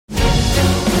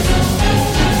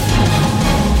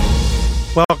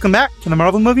Welcome back to the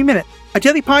Marvel Movie Minute, a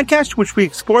daily podcast in which we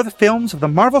explore the films of the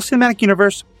Marvel Cinematic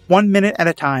Universe 1 minute at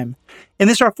a time. In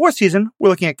this, our fourth season, we're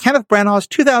looking at Kenneth Branagh's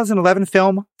 2011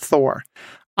 film, Thor.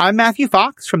 I'm Matthew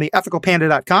Fox from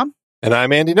theethicalpanda.com. And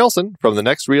I'm Andy Nelson from the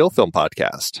Next Reel Film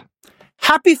Podcast.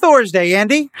 Happy Thursday,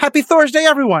 Andy. Happy Thursday,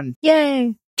 everyone.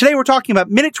 Yay. Today we're talking about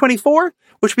minute 24,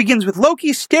 which begins with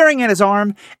Loki staring at his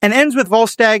arm and ends with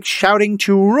Volstagg shouting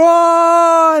to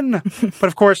run. But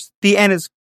of course, the N is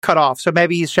cut off, so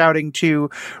maybe he's shouting to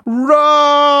remember.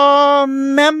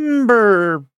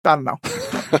 I don't know.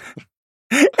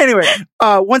 Anyway,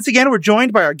 once again, we're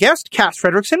joined by our guest, Cass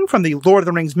Fredrickson from the Lord of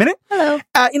the Rings Minute. Hello.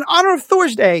 In honor of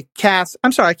Thursday, Cass,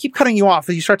 I'm sorry, I keep cutting you off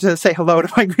as you start to say hello to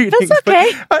my greetings. That's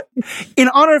okay. But, in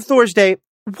honor of Thursday,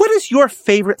 what is your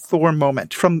favorite Thor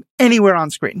moment from anywhere on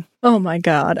screen? Oh my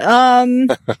God.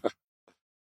 There's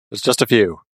just a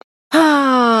few.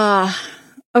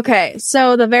 Okay,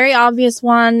 so the very obvious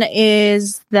one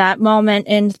is that moment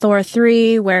in Thor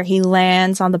 3 where he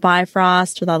lands on the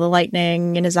Bifrost with all the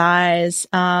lightning in his eyes.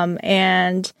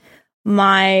 And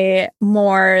my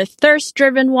more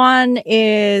thirst-driven one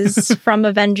is from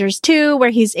Avengers 2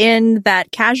 where he's in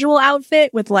that casual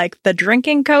outfit with like the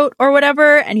drinking coat or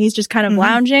whatever, and he's just kind of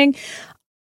lounging.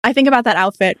 I think about that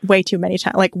outfit way too many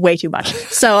times, like way too much.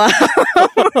 So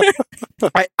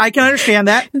I can understand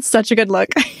that. It's such a good look.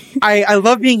 I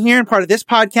love being here and part of this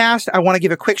podcast. I want to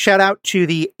give a quick shout out to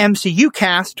the MCU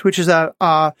Cast, which is the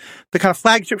kind of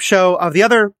flagship show of the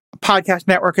other podcast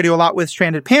network I do a lot with,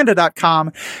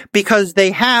 strandedpanda.com, because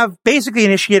they have basically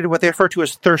initiated what they refer to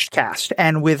as Thirstcast.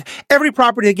 And with every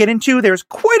property they get into, there's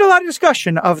quite a lot of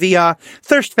discussion of the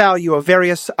thirst value of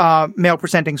various male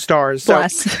presenting stars. So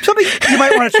something you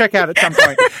might want to check out at some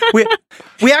point.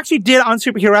 We actually did on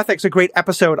Superhero Ethics a great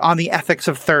episode on the ethics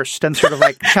of thirst and sort of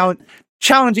like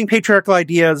challenging patriarchal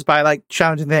ideas by like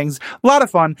challenging things. A lot of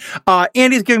fun.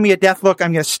 Andy's giving me a death look.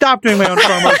 I'm going to stop doing my own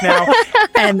promos now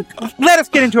and let us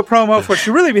get into a promo for us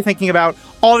to really be thinking about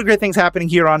all the great things happening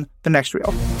here on The Next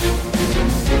Reel.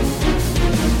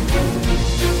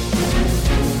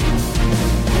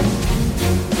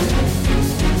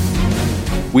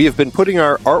 We have been putting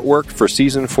our artwork for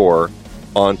Season 4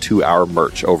 onto our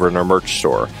merch over in our merch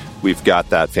store. We've got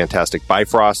that fantastic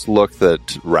Bifrost look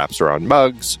that wraps around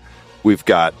mugs. We've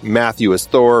got Matthew as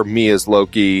Thor, me as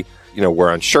Loki. You know,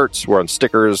 we're on shirts, we're on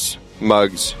stickers,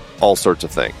 mugs, all sorts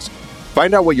of things.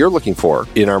 Find out what you're looking for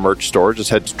in our merch store. Just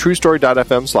head to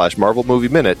truestory.fm/Marvel Movie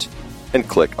Minute and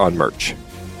click on merch.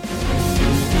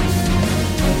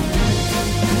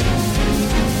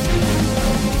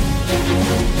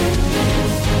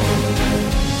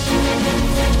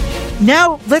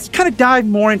 Now, let's kind of dive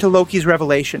more into Loki's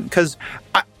revelation, because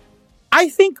I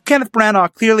think Kenneth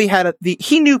Branagh clearly had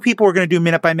he knew people were going to do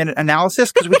minute-by-minute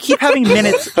analysis, because we keep having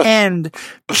minutes end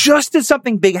just as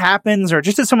something big happens or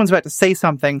just as someone's about to say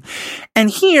something. And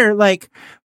here, like,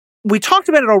 we talked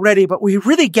about it already, but we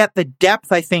really get the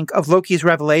depth, I think, of Loki's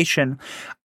revelation,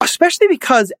 especially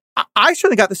because I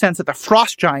certainly got the sense that the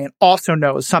Frost Giant also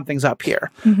knows something's up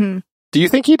here. Mm-hmm. Do you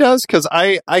think he does? Because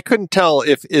I couldn't tell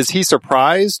is he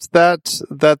surprised that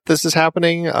this is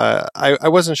happening? I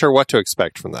wasn't sure what to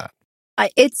expect from that. I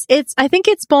think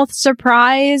it's both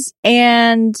surprise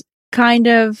and kind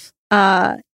of,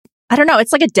 I don't know.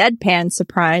 It's like a deadpan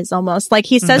surprise almost. Like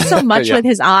he says so much with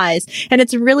his eyes, and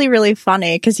it's really, really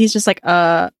funny because he's just like,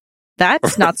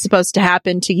 that's not supposed to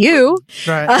happen to you.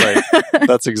 Right.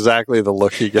 That's exactly the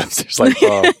look he gives. He's like,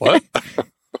 what?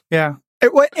 Yeah.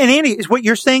 And Andy, is what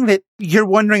you're saying that you're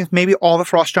wondering if maybe all the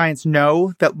Frost Giants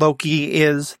know that Loki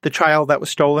is the child that was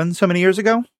stolen so many years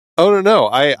ago? Oh, no.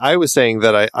 I was saying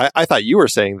that I thought you were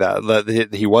saying that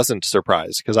he wasn't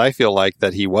surprised, because I feel like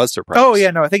that he was surprised. Oh, yeah,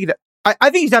 no, I think I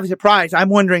think he's definitely surprised. I'm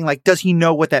wondering, like, does he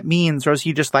know what that means, or is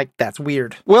he just like, that's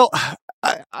weird? Well,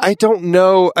 I don't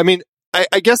know. I mean,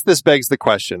 I guess this begs the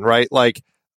question, right? Like,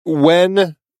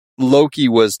 when Loki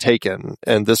was taken,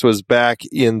 and this was back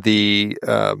in the,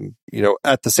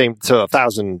 at the same, so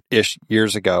 1,000-ish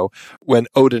years ago, when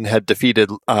Odin had defeated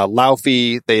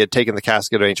Laufey. They had taken the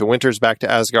Casket of Ancient Winters back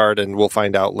to Asgard, and we'll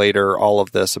find out later all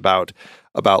of this about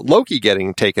Loki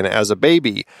getting taken as a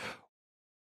baby.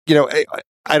 You know,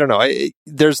 I don't know.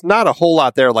 There's not a whole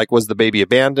lot there. Like, was the baby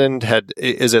abandoned?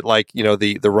 Is it like,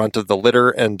 the runt of the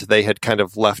litter, and they had kind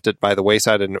of left it by the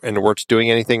wayside and weren't doing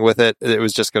anything with it? It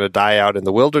was just going to die out in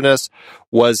the wilderness.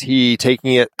 Was he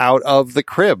taking it out of the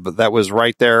crib that was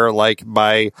right there, like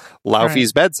by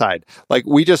Laufey's bedside? Like,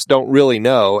 we just don't really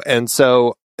know. And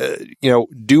so,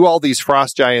 do all these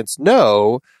Frost Giants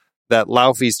know that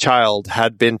Laufey's child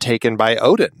had been taken by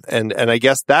Odin? And I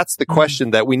guess that's the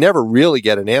question that we never really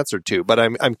get an answer to. But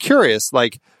I'm curious,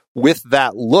 like, with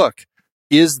that look,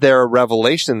 is there a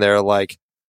revelation there like,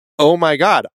 oh my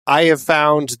God, I have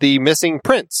found the missing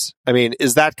prince? I mean,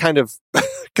 is that kind of,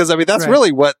 because I mean, that's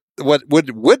really what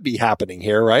would be happening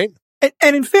here, right?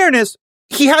 And in fairness,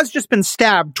 he has just been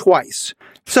stabbed twice.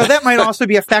 So that might also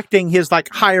be affecting his like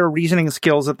higher reasoning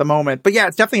skills at the moment. But yeah,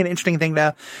 it's definitely an interesting thing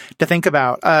to think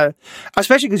about.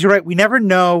 Especially because you're right. We never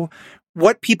know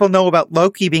what people know about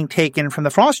Loki being taken from the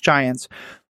Frost Giants.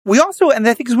 We also, and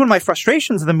I think is one of my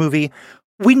frustrations of the movie,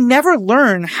 we never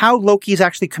learn how Loki is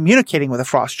actually communicating with the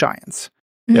Frost Giants.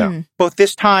 Yeah. Both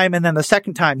this time and then the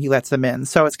second time he lets them in.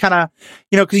 So it's kind of,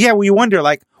 because we wonder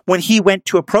like when he went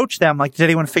to approach them, like did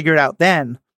anyone figure it out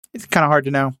then? It's kind of hard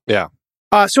to know. Yeah.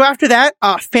 So after that,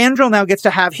 Fandral now gets to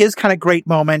have his kind of great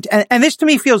moment. And this to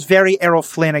me feels very Errol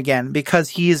Flynn again, because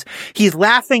he's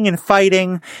laughing and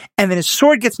fighting, and then his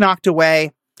sword gets knocked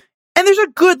away. And there's a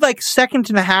good like second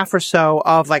and a half or so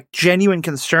of like genuine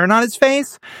concern on his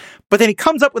face. But then he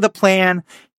comes up with a plan,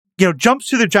 jumps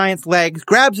through the giant's legs,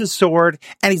 grabs his sword,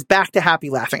 and he's back to happy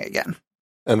laughing again.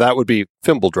 And that would be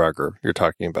Fimbledrugger you're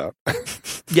talking about.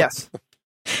 Yes.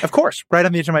 Of course, right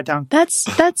on the edge of my tongue.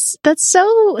 That's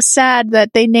so sad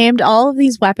that they named all of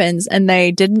these weapons and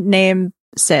they didn't name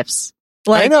Sif's.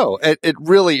 I know. It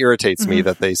really irritates me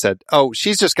that they said, oh,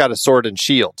 she's just got a sword and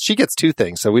shield. She gets two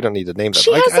things, so we don't need to name them.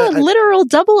 She has a literal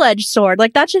double-edged sword.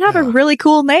 Like, that should have a really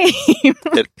cool name.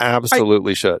 It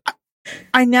absolutely should.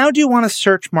 I now do want to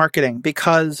search marketing,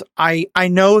 because I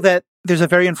know that there's a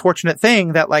very unfortunate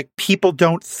thing that, like, people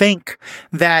don't think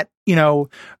that,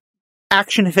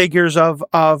 action figures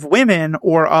of women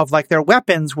or of like their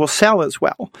weapons will sell as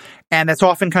well. And that's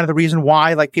often kind of the reason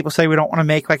why like people say we don't want to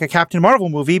make like a Captain Marvel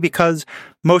movie, because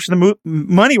most of the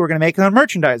money we're going to make is on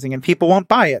merchandising and people won't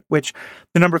buy it, which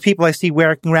the number of people I see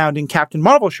wearing around in Captain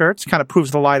Marvel shirts kind of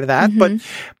proves the lie to that. Mm-hmm.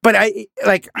 But I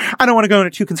don't want to go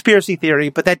into too conspiracy theory,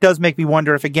 but that does make me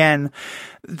wonder if again,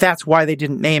 that's why they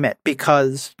didn't name it,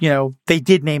 because, they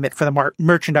did name it for the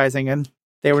merchandising and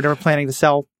they were never planning to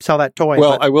sell that toy.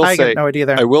 Well, I get no idea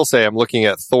there. I will say I'm looking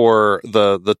at Thor,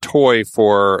 the toy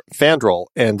for Fandral,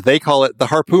 and they call it the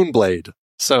harpoon blade.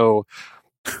 So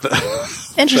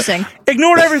interesting.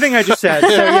 Ignored everything I just said.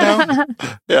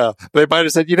 So, Yeah, they might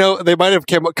have said, they might have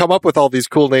come up with all these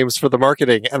cool names for the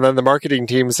marketing, and then the marketing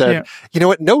team said, you know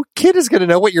what? No kid is going to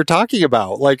know what you're talking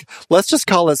about. Like, let's just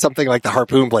call it something like the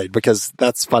harpoon blade because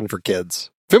that's fun for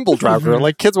kids. Fimbledrugger,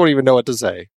 like kids won't even know what to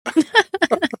say.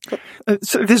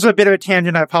 So this is a bit of a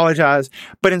tangent, I apologize.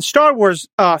 But in Star Wars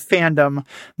fandom,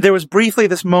 there was briefly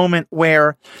this moment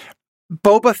where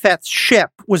Boba Fett's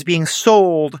ship was being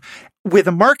sold with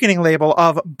a marketing label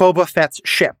of Boba Fett's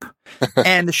ship.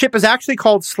 And the ship is actually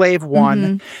called Slave One.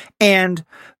 Mm-hmm. And,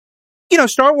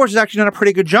 Star Wars has actually done a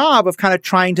pretty good job of kind of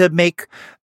trying to make,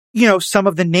 some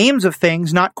of the names of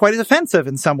things not quite as offensive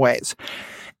in some ways.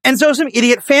 And so some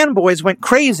idiot fanboys went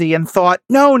crazy and thought,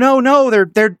 no,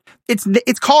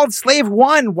 it's called Slave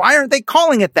One. Why aren't they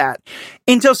calling it that?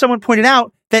 Until someone pointed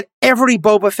out that every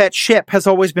Boba Fett ship has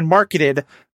always been marketed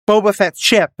Boba Fett's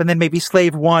ship and then maybe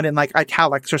Slave One in like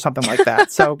italics or something like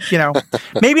that. So,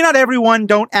 maybe not everyone,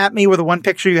 don't at me with the one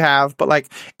picture you have, but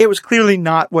like it was clearly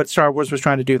not what Star Wars was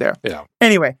trying to do there. Yeah.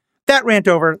 Anyway. That rant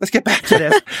over. Let's get back to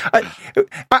this.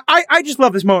 I just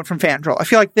love this moment from Fandral. I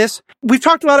feel like we've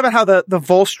talked a lot about how the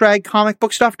Volstagg comic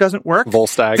book stuff doesn't work.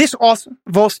 Volstagg.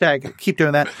 Volstagg, keep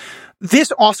doing that.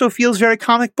 This also feels very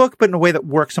comic book, but in a way that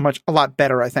works a lot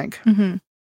better, I think. Mm-hmm.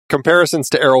 Comparisons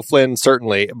to Errol Flynn,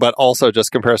 certainly, but also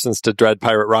just comparisons to Dread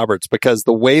Pirate Roberts, because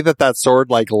the way that sword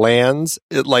like lands,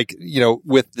 it like,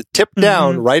 with the tip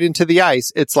down right into the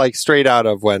ice, it's like straight out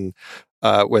of when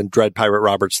Dread Pirate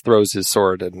Roberts throws his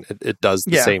sword and it does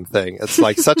the same thing. It's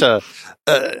like such a,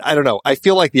 I don't know. I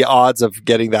feel like the odds of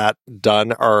getting that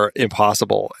done are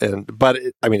impossible. But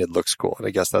it looks cool. And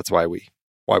I guess that's why we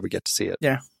get to see it.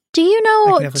 Yeah. Do you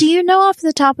know off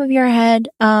the top of your head,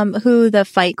 who the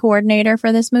fight coordinator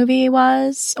for this movie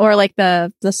was? Or like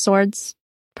the swords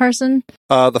person?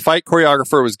 The fight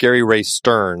choreographer was Gary Ray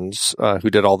Stearns,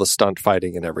 who did all the stunt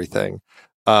fighting and everything.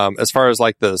 As far as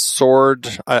like the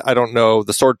sword, I don't know.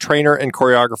 The sword trainer and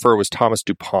choreographer was Thomas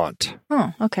DuPont.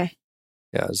 Oh, okay.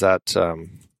 Yeah, is that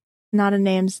not a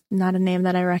name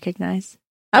that I recognize.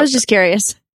 I was just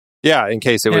curious. Yeah, in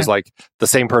case it was like the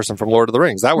same person from Lord of the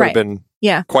Rings, that would have been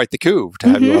quite the coup to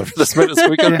have you on for this minute so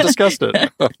we could have discussed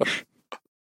it.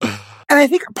 And I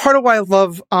think part of why I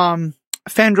love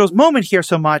Fandral's moment here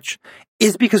so much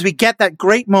is because we get that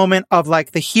great moment of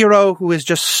like the hero who is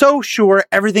just so sure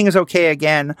everything is okay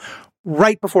again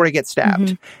right before he gets stabbed.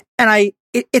 Mm-hmm. And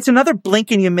it's another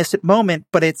blink and you miss it moment,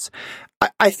 but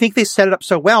I think they set it up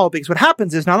so well, because what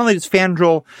happens is not only does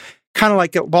Fandral kind of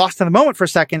like get lost in the moment for a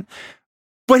second,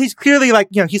 But he's clearly like,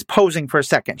 he's posing for a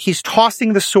second. He's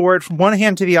tossing the sword from one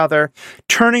hand to the other,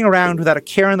 turning around without a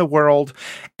care in the world.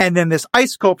 And then this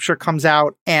ice sculpture comes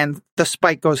out and the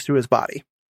spike goes through his body.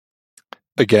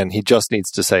 Again, he just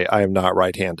needs to say, I am not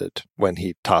right-handed when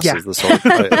he tosses the sword.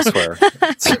 I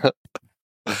swear.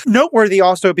 Noteworthy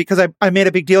also, because I made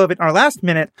a big deal of it in our last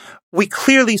minute, we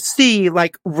clearly see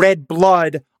like red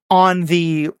blood on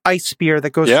the ice spear that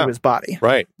goes through his body.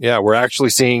 Right. Yeah, we're actually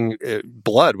seeing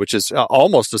blood, which is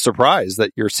almost a surprise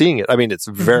that you're seeing it. I mean, it's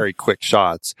very quick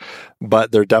shots,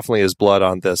 but there definitely is blood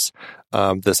on this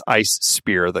this ice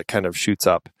spear that kind of shoots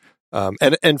up.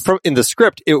 And from in the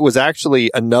script, it was actually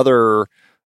another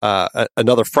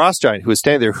frost giant who was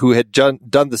standing there who had done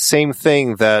the same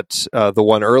thing that the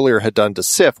one earlier had done to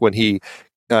Sif when he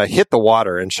hit the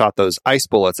water and shot those ice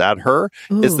bullets at her.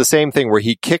 Ooh. It's the same thing where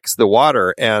he kicks the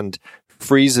water and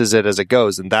freezes it as it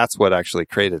goes, and that's what actually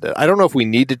created it. I don't know if we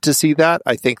needed to see that.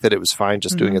 I think that it was fine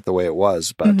just doing it the way it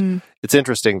was, but it's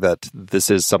interesting that this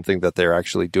is something that they're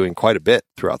actually doing quite a bit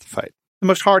throughout the fight. The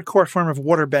most hardcore form of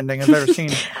water bending I've ever seen.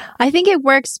 I think it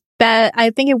works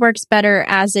better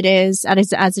as it is,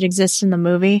 as it exists in the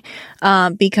movie,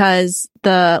 because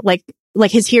the like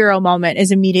his hero moment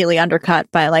is immediately undercut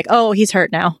by like, oh, he's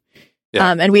hurt now.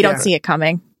 Yeah. And we don't see it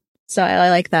coming. So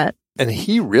I like that. And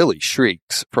he really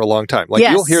shrieks for a long time. Like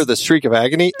you'll hear the shriek of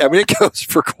agony. I mean, it goes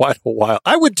for quite a while.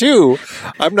 I would too.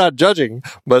 I'm not judging,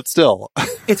 but still.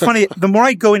 It's funny. The more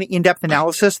I go into in-depth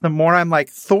analysis, the more I'm like,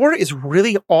 Thor is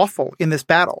really awful in this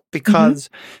battle because,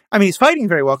 I mean, he's fighting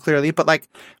very well, clearly, but like,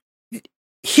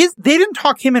 they didn't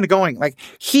talk him into going. Like,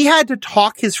 he had to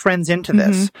talk his friends into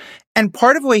this. And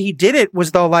part of the way he did it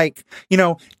was the like,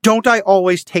 don't I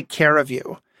always take care of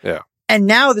you? Yeah. And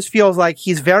now this feels like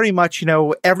he's very much,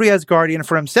 every Asgardian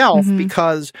for himself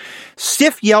because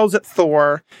Sif yells at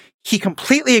Thor. He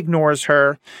completely ignores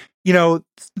her.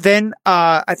 Then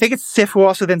I think it's Sif who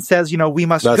also then says, we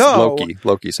must go. That's Loki.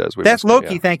 Loki says we must go. That's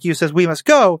Loki, thank you, says we must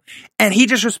go. And he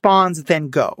just responds, then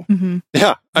go.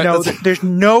 Yeah. There's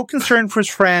no concern for his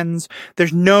friends.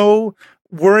 There's no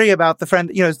worry about the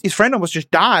friend. His friend almost just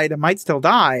died and might still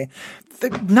die.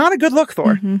 Not a good look,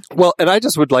 Thor. Well, and I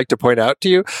just would like to point out to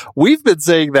you, we've been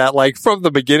saying that like from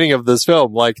the beginning of this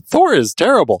film, like Thor is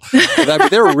terrible. And, I mean,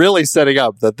 they're really setting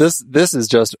up that this is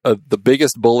just the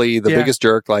biggest bully, the biggest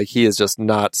jerk. Like he is just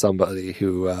not somebody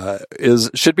who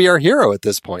should be our hero at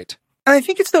this point. And I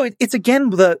think it's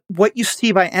again what you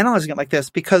see by analyzing it like this,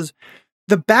 because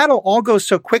the battle all goes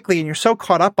so quickly and you're so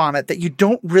caught up on it that you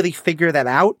don't really figure that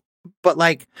out. But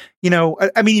like,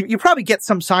 I mean, you probably get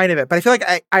some sign of it, but I feel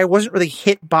like I wasn't really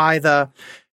hit by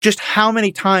just how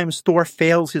many times Thor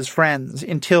fails his friends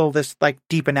until this like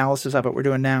deep analysis of it we're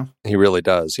doing now. He really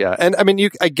does. Yeah. And I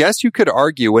mean, I guess you could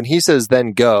argue when he says,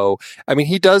 then go, I mean,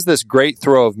 he does this great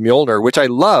throw of Mjolnir, which I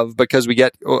love because we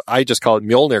get, I just call it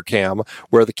Mjolnir cam,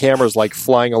 where the camera's like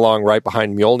flying along right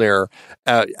behind Mjolnir,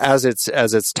 as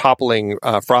it's toppling,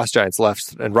 frost giants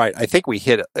left and right. I think we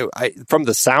hit it from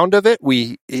the sound of it.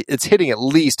 It's hitting at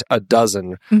least a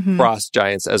dozen frost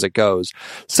giants as it goes.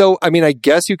 So, I mean, I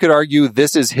guess you could argue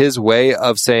this is his way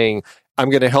of saying, I'm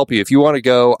going to help you. If you want to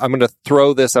go, I'm going to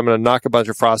throw this. I'm going to knock a bunch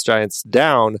of frost giants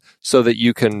down so that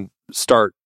you can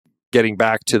start getting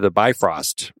back to the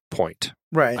Bifrost point.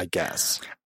 Right. I guess.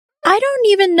 I don't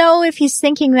even know if he's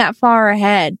thinking that far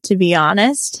ahead, to be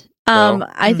honest. No?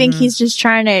 I think he's just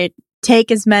trying to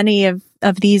take as many of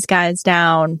these guys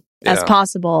down as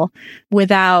possible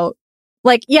without,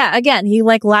 like, again, he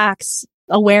like lacks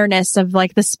awareness of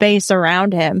like the space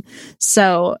around him.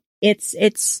 So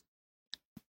it's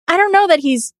I don't know that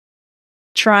he's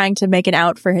trying to make it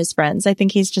out for his friends. I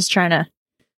think he's just trying to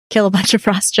kill a bunch of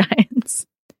frost giants.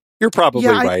 You're probably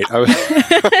right.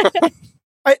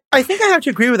 I think I have to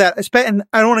agree with that. And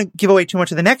I don't want to give away too much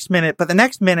of the next minute, but the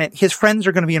next minute, his friends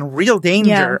are going to be in real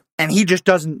danger and he just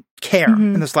doesn't care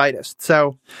in the slightest.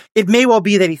 So it may well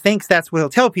be that he thinks that's what he'll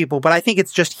tell people, but I think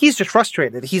he's just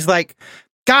frustrated. He's like,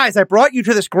 guys, I brought you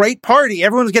to this great party.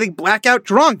 Everyone's getting blackout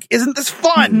drunk. Isn't this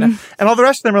fun? And all the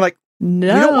rest of them are like,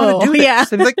 no, we don't want to do this. Yeah.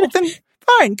 And he's like, well, then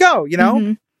fine, go,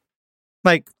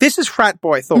 Like, this is frat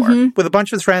boy Thor with a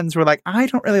bunch of his friends who are like, I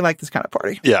don't really like this kind of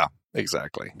party. Yeah,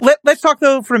 exactly. Let's talk,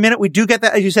 though, for a minute. We do get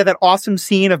that, as you said, that awesome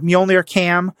scene of Mjolnir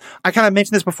Cam. I kind of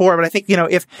mentioned this before, but I think,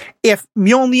 if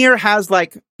Mjolnir has,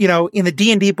 like, in the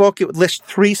D&D book, it would list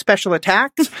 3 special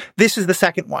attacks. This is the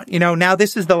second one. Now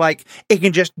this is the, like, it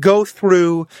can just go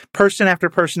through person after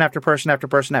person after person after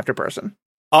person after person.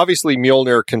 Obviously,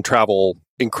 Mjolnir can travel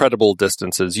incredible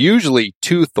distances, usually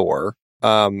to Thor.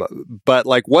 But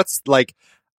like,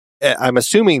 I'm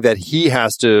assuming that he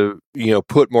has to,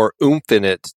 put more oomph in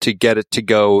it to get it to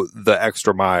go the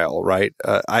extra mile, right?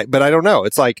 But I don't know.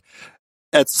 It's like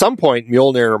at some point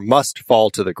Mjolnir must fall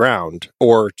to the ground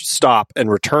or stop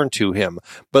and return to him.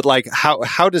 But like,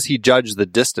 how does he judge the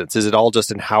distance? Is it all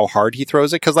just in how hard he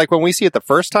throws it? Because like when we see it the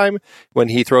first time, when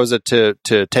he throws it to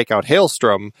take out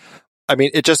Hailstrom, I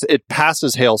mean, it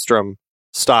passes Hailstrom,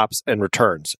 stops, and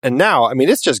returns. And now, I mean,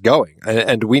 it's just going,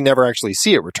 and we never actually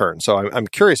see it return. So I'm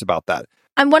curious about that.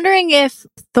 I'm wondering if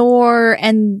Thor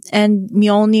and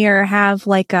Mjolnir have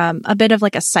like a bit of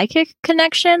like a psychic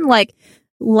connection, like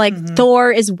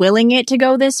Thor is willing it to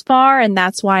go this far, and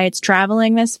that's why it's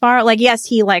traveling this far. Like, yes,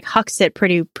 he like hucks it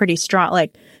pretty strong,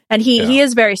 like, and he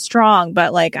is very strong,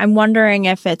 but like, I'm wondering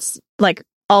if it's like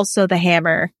also the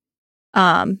hammer,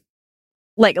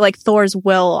 like Thor's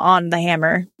will on the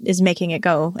hammer is making it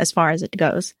go as far as it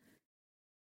goes.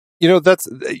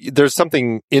 There's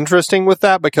something interesting with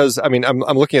that, because I mean, I'm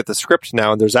looking at the script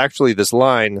now, and there's actually this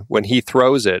line when he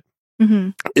throws it. Mm-hmm.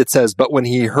 It says, but when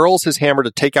he hurls his hammer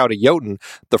to take out a Jotun,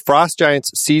 the frost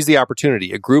giants seize the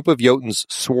opportunity. A group of Jotuns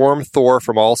swarm Thor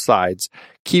from all sides,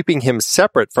 keeping him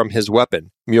separate from his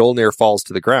weapon. Mjolnir falls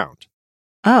to the ground.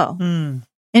 Oh,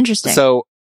 interesting. So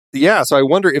I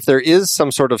wonder if there is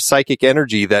some sort of psychic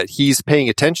energy that he's paying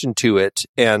attention to it,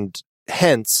 and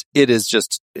hence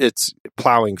it's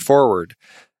plowing forward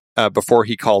before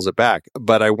he calls it back.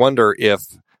 But I wonder if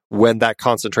when that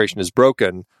concentration is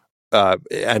broken,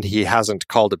 and he hasn't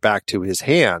called it back to his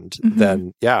hand,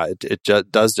 then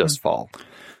it does just fall.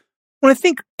 Well, I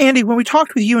think, Andy, when we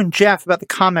talked with you and Jeff about the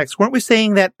comics, weren't we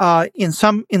saying that in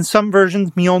some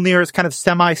versions Mjolnir is kind of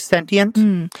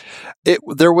semi-sentient?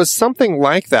 There was something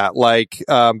like that, like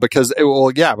because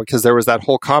there was that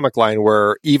whole comic line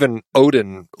where even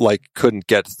Odin couldn't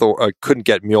get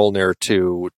Mjolnir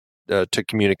to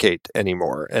communicate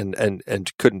anymore,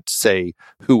 and couldn't say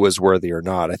who was worthy or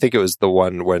not. I think it was the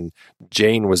one when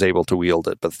Jane was able to wield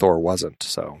it, but Thor wasn't.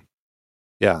 So,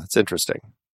 yeah, it's interesting.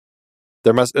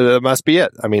 There must be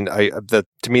it. I mean, to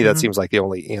me that seems like the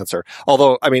only answer.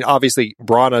 Although, I mean, obviously,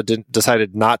 Brana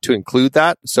decided not to include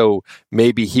that, so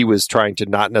maybe he was trying to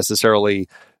not necessarily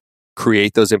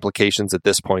create those implications at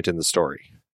this point in the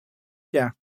story. Yeah.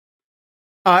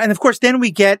 And of course, then we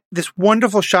get this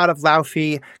wonderful shot of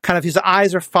Laufey, kind of his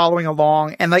eyes are following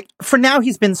along. And like, for now,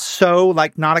 he's been so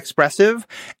like not expressive.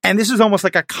 And this is almost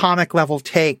like a comic level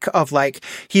take of like,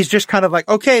 he's just kind of like,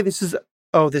 okay, this is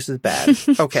bad.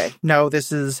 Okay. No,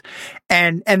 this is,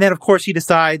 and then of course he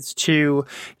decides to,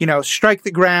 strike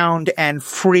the ground and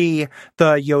free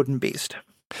the Jotun beast.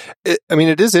 It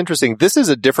is interesting. This is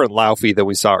a different Laufey than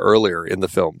we saw earlier in the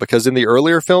film, because in the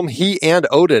earlier film, he and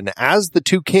Odin, as the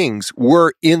two kings,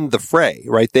 were in the fray,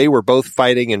 right? They were both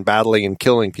fighting and battling and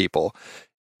killing people.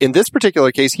 In this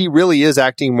particular case, he really is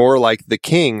acting more like the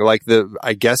king, like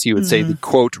I guess you would say, the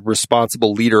quote,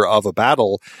 responsible leader of a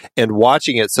battle, and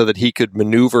watching it so that he could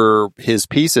maneuver his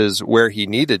pieces where he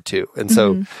needed to. And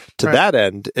so to that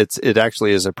end, it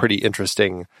actually is a pretty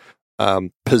interesting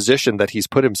position that he's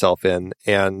put himself in.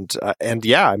 And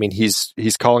yeah, I mean,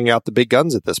 he's calling out the big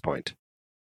guns at this point.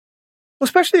 Well,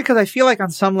 especially because I feel like on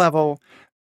some level,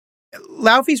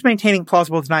 Laufey's maintaining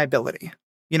plausible deniability.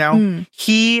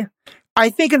 I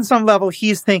think in some level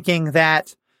he's thinking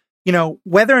that,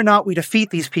 whether or not we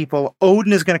defeat these people,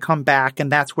 Odin is going to come back,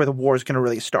 and that's where the war is going to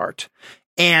really start.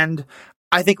 And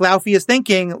I think Laufey is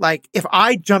thinking, like, if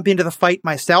I jump into the fight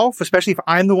myself, especially if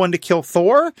I'm the one to kill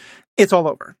Thor, it's all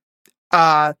over.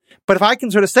 But if I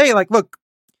can sort of say, like, look,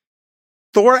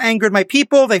 Thor angered my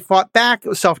people, they fought back, it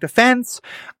was self-defense,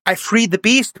 I freed the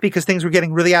beast because things were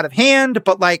getting really out of hand,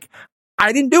 but, like,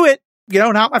 I didn't do it,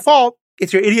 not my fault,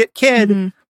 it's your idiot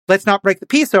kid, let's not break the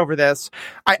peace over this.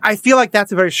 I feel like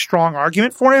that's a very strong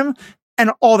argument for him,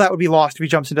 and all that would be lost if he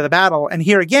jumps into the battle. And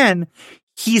here again,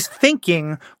 he's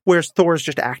thinking, whereas Thor's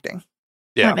just acting.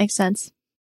 Yeah. That makes sense.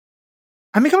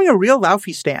 I'm becoming a real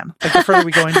Laufey stan, like, the further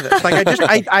we go into this. Like,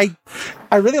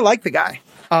 I really like the guy.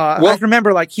 I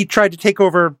remember, like, he tried to take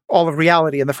over all of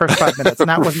reality in the first 5 minutes, and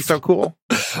that wasn't so cool.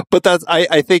 But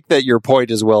I think that your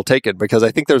point is well taken, because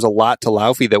I think there's a lot to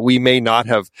Laufey that we may not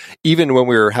have, even when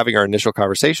we were having our initial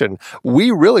conversation,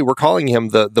 we really were calling him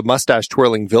the mustache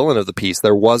twirling villain of the piece.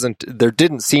 There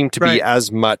didn't seem to be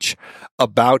as much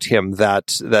about him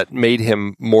that made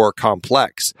him more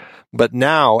complex. But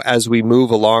now, as we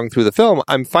move along through the film,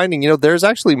 I'm finding, there's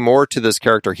actually more to this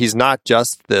character. He's not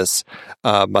just this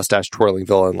mustache twirling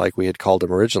villain like we had called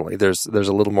him originally. There's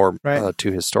a little more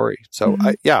to his story. So,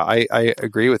 I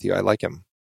agree with you. I like him.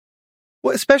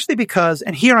 Well, especially because,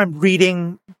 and here I'm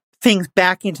reading things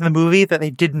back into the movie that they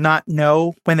did not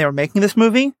know when they were making this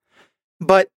movie,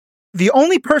 but the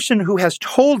only person who has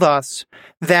told us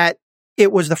that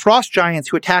it was the frost giants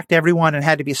who attacked everyone and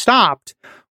had to be stopped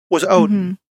was Odin.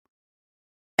 Mm-hmm.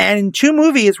 And in 2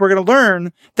 movies, we're going to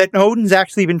learn that Odin's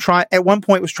actually been at one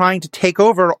point was trying to take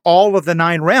over all of the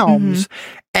 9 realms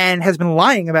and has been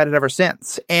lying about it ever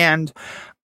since. And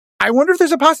I wonder if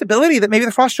there's a possibility that maybe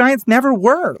the frost giants never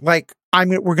were like,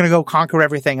 we're going to go conquer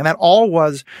everything. And that all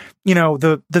was,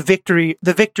 the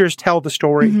victors tell the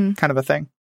story kind of a thing.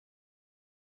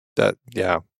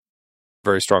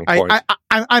 Very strong point.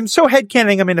 I'm so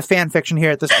headcanon I'm into fan fiction here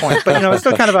at this point, but it's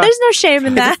still kind of There's no shame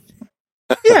in that.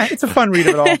 Yeah, it's a fun read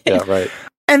of it all. Yeah, right.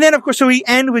 And then, of course, so we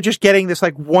end with just getting this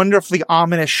like wonderfully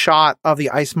ominous shot of the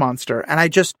ice monster. And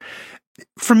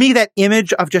for me, that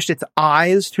image of just its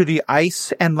eyes through the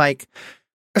ice and like,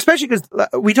 especially because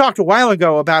we talked a while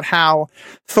ago about how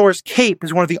Thor's cape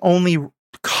is one of the only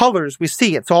colors we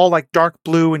see. It's all like dark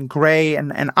blue and gray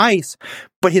and ice,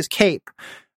 but his cape.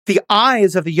 The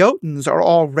eyes of the Jotuns are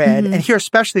all red, and here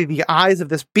especially the eyes of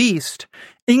this beast.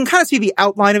 And you can kind of see the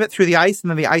outline of it through the ice,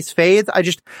 and then the ice fades. I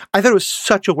thought it was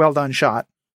such a well done shot.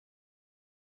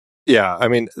 Yeah, I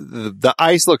mean, the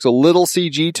ice looks a little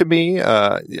CG to me,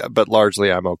 but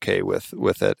largely I'm okay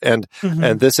with it. And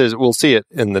this is, we'll see it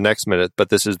in the next minute, but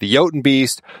this is the Jotun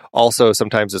beast. Also,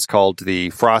 sometimes it's called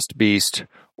the frost beast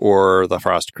or the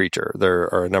frost creature.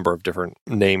 There are a number of different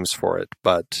names for it,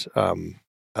 but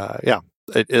yeah.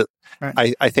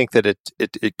 Right. I think that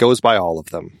it goes by all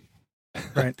of them.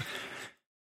 Right.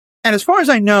 And as far as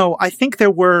I know, I think there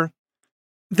were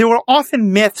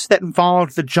often myths that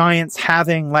involved the giants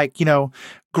having like,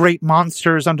 great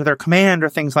monsters under their command or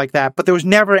things like that. But there was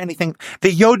never anything.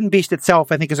 The Jotun beast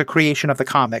itself, I think, is a creation of the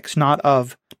comics, not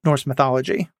of Norse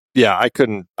mythology. Yeah,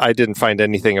 I didn't find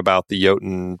anything about the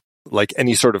Jotun, like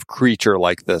any sort of creature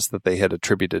like this that they had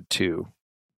attributed to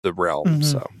the realm.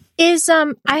 So.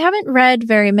 I haven't read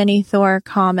very many Thor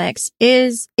comics.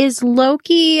 Is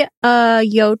Loki a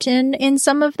Jotun in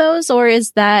some of those, or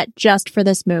is that just for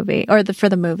this movie or for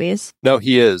the movies? No,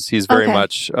 he is. He's very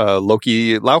much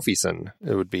Loki Laufeyson.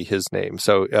 It would be his name.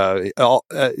 So,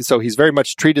 so he's very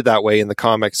much treated that way in the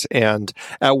comics. And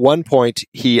at one point,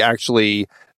 he actually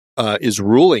is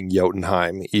ruling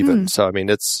Jotunheim. Even so, I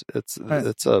mean, it's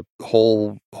a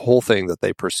whole thing that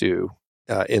they pursue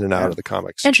in and out of the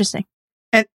comics. Interesting.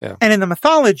 And in the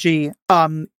mythology,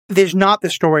 there's not the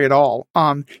story at all.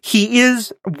 One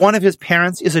of his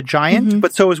parents is a giant,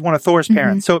 but so is one of Thor's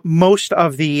parents. So most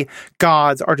of the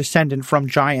gods are descended from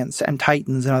giants and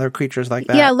titans and other creatures like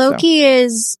that. Yeah, Loki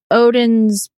is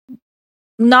Odin's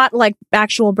not like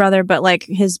actual brother, but like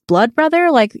his blood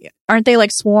brother. Like, aren't they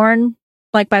like sworn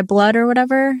like by blood or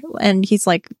whatever? And he's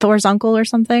like Thor's uncle or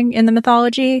something in the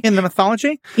mythology. In the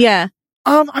mythology? Yeah.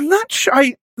 I'm not sure.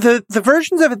 The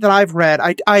versions of it that I've read,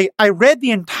 I read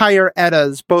the entire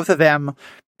Eddas, both of them,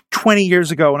 20 years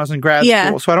ago when I was in grad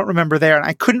school, so I don't remember there, and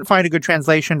I couldn't find a good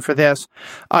translation for this.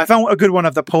 I found a good one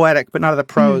of the poetic, but not of the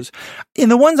prose. In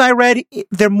the ones I read,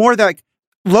 they're more like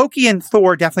Loki and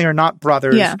Thor definitely are not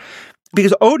brothers. Yeah.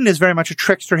 Because Odin is very much a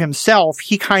trickster himself.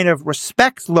 He kind of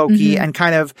respects Loki and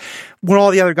kind of, when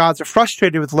all the other gods are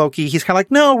frustrated with Loki, he's kind of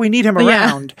like, no, we need him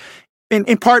around.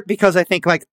 In part because I think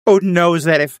like Odin knows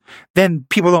that if then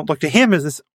people don't look to him as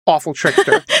this awful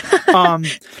trickster. But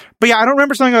yeah, I don't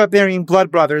remember something about being blood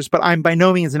brothers, but I'm by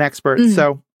no means an expert.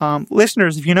 So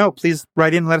listeners, if you know, please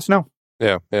write in and let us know.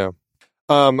 Yeah.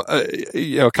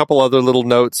 A couple other little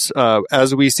notes.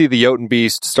 As we see the Jotun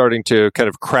beast starting to kind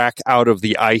of crack out of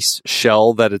the ice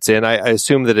shell that it's in, I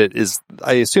assume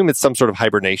it's some sort of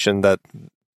hibernation that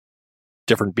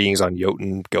different beings on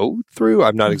Jotun go through.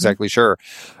 I'm not exactly sure.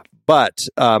 But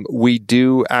we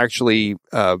do actually,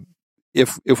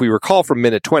 if we recall from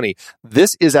minute 20,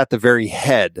 this is at the very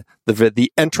head,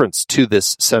 the entrance to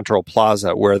this central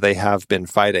plaza where they have been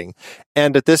fighting.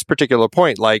 And at this particular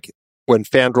point, like when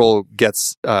Fandral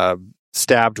gets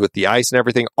stabbed with the ice and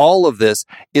everything, all of this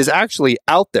is actually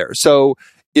out there. So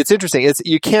it's interesting.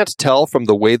 You can't tell from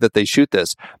the way that they shoot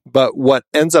this, but what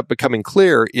ends up becoming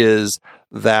clear is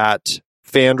that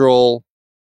Fandral,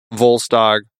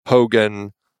 Volstagg,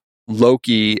 Hogun,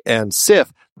 Loki, and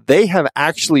Sif, they have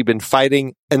actually been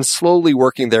fighting and slowly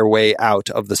working their way out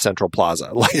of the central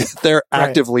plaza. Like they're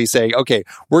actively saying, okay,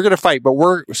 we're going to fight, but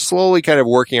we're slowly kind of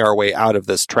working our way out of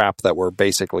this trap that we're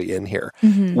basically in here.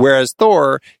 Whereas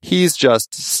Thor, he's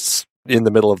just in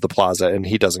the middle of the plaza and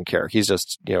he doesn't care. He's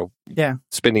just,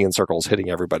 spinning in circles, hitting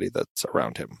everybody that's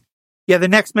around him. Yeah, the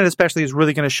next minute especially is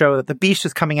really going to show that the beast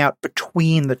is coming out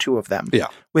between the two of them. Yeah.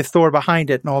 With Thor behind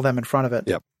it and all them in front of it.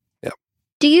 Yep.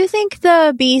 Do you think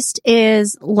the beast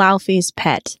is Laufey's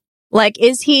pet? Like,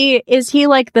 is he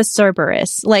like the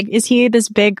Cerberus? Like, is he this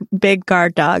big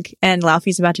guard dog? And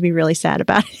Laufey's about to be really sad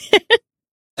about it.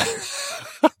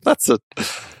 That's an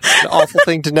awful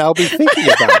thing to now be thinking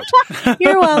about.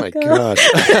 You're welcome. Oh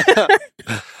my God.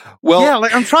 Well, yeah,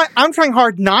 like I'm trying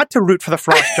hard not to root for the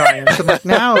Frost Giants. I'm like,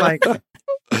 now, like,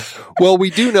 well,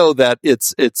 we do know that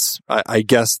I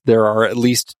guess there are at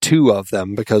least 2 of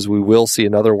them, because we will see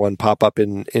another one pop up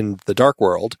in the Dark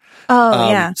World. Oh,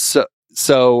 yeah.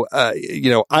 So,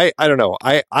 I don't know.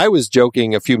 I was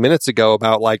joking a few minutes ago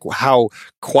about like how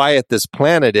quiet this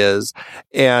planet is,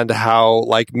 and how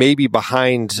like maybe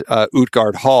behind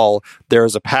Utgard Hall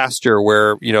there's a pasture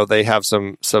where they have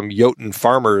some Jotun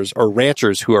farmers or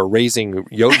ranchers who are raising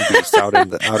Jotun beasts out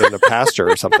in a pasture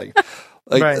or something.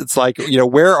 Like, right. It's like,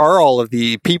 where are all of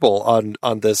the people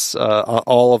on this,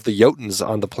 all of the Jotuns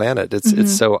on the planet?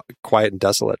 It's so quiet and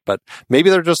desolate, but maybe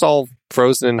they're just all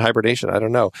frozen in hibernation. I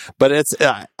don't know, but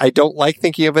I don't like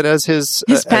thinking of it as his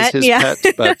pet,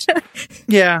 but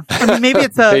yeah, I mean, maybe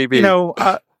it's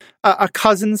a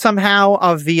cousin somehow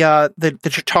of the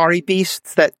Chitauri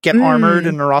beasts that get armored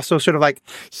and are also sort of like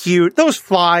huge. Those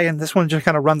fly, and this one just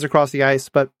kind of runs across the ice,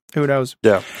 but who knows?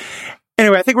 Yeah.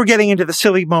 Anyway, I think we're getting into the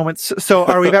silly moments. So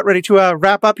are we about ready to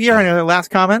wrap up here? Any other last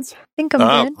comments? I think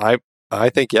I'm good. I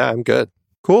think, yeah, I'm good.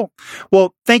 Cool.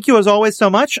 Well, thank you as always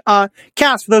so much.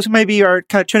 Cass, for those who maybe are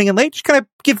kind of tuning in late, just kind of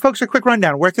give folks a quick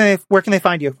rundown. Where can they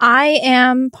find you? I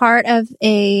am part of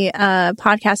a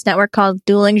podcast network called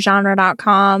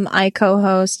DuelingGenre.com. I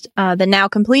co-host the now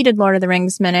completed Lord of the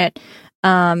Rings Minute,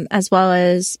 as well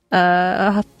as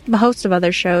a host of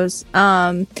other shows,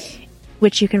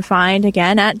 which you can find,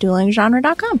 again, at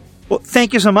DuelingGenre.com. Well,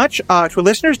 thank you so much to our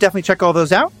listeners. Definitely check all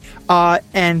those out.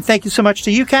 And thank you so much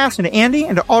to you, Cass, and to Andy,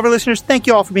 and to all of our listeners. Thank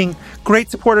you all for being great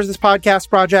supporters of this podcast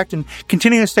project and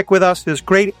continuing to stick with us through this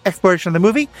great exploration of the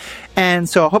movie. And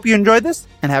so I hope you enjoyed this,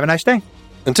 and have a nice day.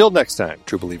 Until next time,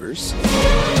 true believers.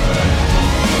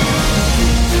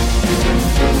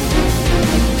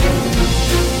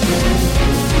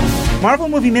 Marvel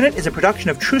Movie Minute is a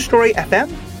production of True Story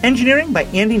FM, engineering by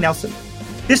Andy Nelson.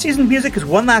 This season's music is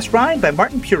One Last Ride by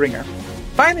Martin Puringer.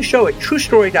 Find the show at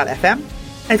truestory.fm,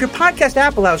 and if your podcast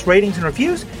app allows ratings and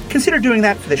reviews, consider doing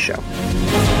that for this show.